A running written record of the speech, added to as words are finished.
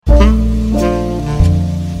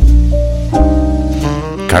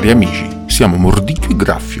Cari amici, siamo Mordicchio e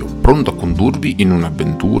Graffio, pronto a condurvi in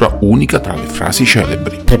un'avventura unica tra le frasi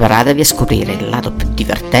celebri. Preparatevi a scoprire il lato più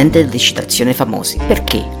divertente delle citazioni famose,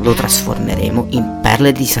 perché lo trasformeremo in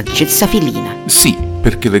perle di saggezza felina. Sì,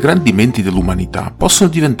 perché le grandi menti dell'umanità possono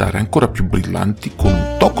diventare ancora più brillanti con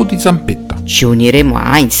un tocco di zampetta. Ci uniremo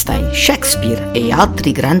a Einstein, Shakespeare e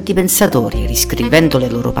altri grandi pensatori, riscrivendo le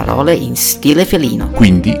loro parole in stile felino.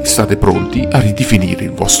 Quindi state pronti a ridefinire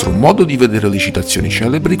il vostro modo di vedere le citazioni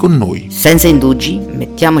celebri con noi. Senza indugi,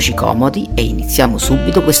 mettiamoci comodi e iniziamo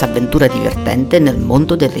subito questa avventura divertente nel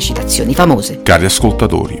mondo delle citazioni famose. Cari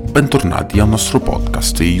ascoltatori, bentornati al nostro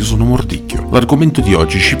podcast e io sono Mordicchio. L'argomento di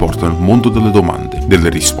oggi ci porta nel mondo delle domande, delle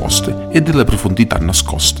risposte e delle profondità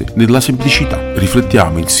nascoste nella semplicità.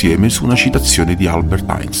 Riflettiamo insieme su una citazione di Albert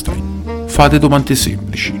Einstein. Fate domande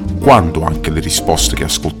semplici. Quando anche le risposte che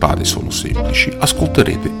ascoltate sono semplici,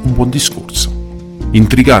 ascolterete un buon discorso.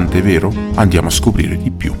 Intrigante, vero? Andiamo a scoprire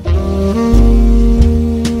di più.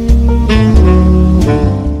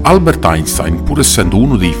 Albert Einstein, pur essendo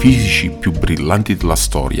uno dei fisici più brillanti della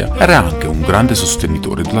storia, era anche un grande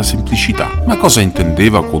sostenitore della semplicità. Ma cosa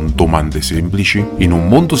intendeva con domande semplici? In un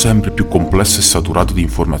mondo sempre più complesso e saturato di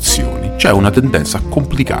informazioni, c'è una tendenza a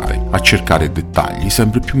complicare, a cercare dettagli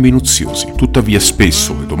sempre più minuziosi. Tuttavia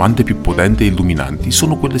spesso le domande più potenti e illuminanti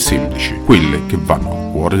sono quelle semplici, quelle che vanno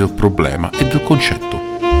al cuore del problema e del concetto.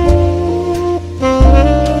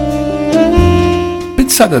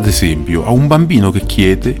 Pensate ad esempio a un bambino che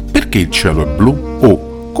chiede perché il cielo è blu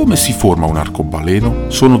o come si forma un arcobaleno.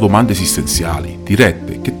 Sono domande esistenziali,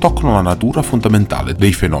 dirette, che toccano la natura fondamentale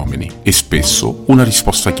dei fenomeni e spesso una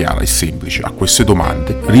risposta chiara e semplice a queste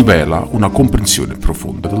domande rivela una comprensione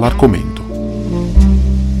profonda dell'argomento.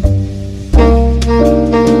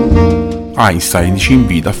 Einstein ci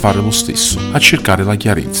invita a fare lo stesso, a cercare la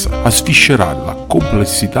chiarezza, a sviscerare la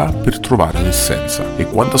complessità per trovare l'essenza. E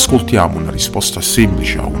quando ascoltiamo una risposta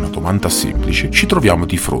semplice a una domanda semplice, ci troviamo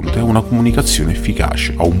di fronte a una comunicazione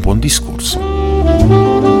efficace, a un buon discorso.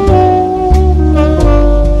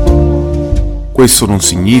 Questo non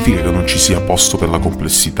significa che non ci sia posto per la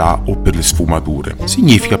complessità o per le sfumature.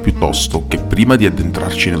 Significa piuttosto che prima di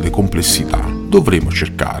addentrarci nelle complessità dovremo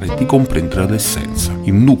cercare di comprendere l'essenza,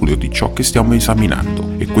 il nucleo di ciò che stiamo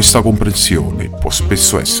esaminando, e questa comprensione può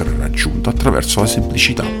spesso essere raggiunta attraverso la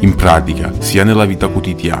semplicità. In pratica, sia nella vita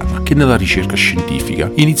quotidiana che nella ricerca scientifica,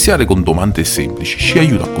 iniziare con domande semplici ci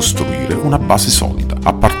aiuta a costruire una base solida,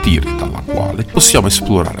 a partire dalla quale possiamo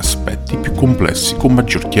esplorare aspetti più complessi con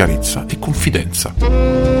maggior chiarezza e confidenza.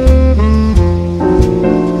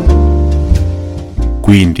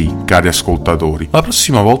 Quindi, cari ascoltatori, la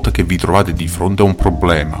prossima volta che vi trovate di fronte a un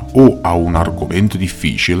problema o a un argomento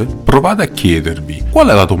difficile, provate a chiedervi qual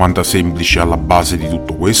è la domanda semplice alla base di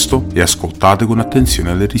tutto questo e ascoltate con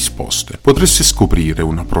attenzione le risposte. Potreste scoprire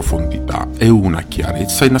una profondità e una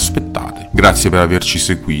chiarezza inaspettate. Grazie per averci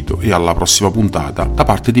seguito e alla prossima puntata da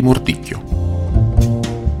parte di Mordicchio.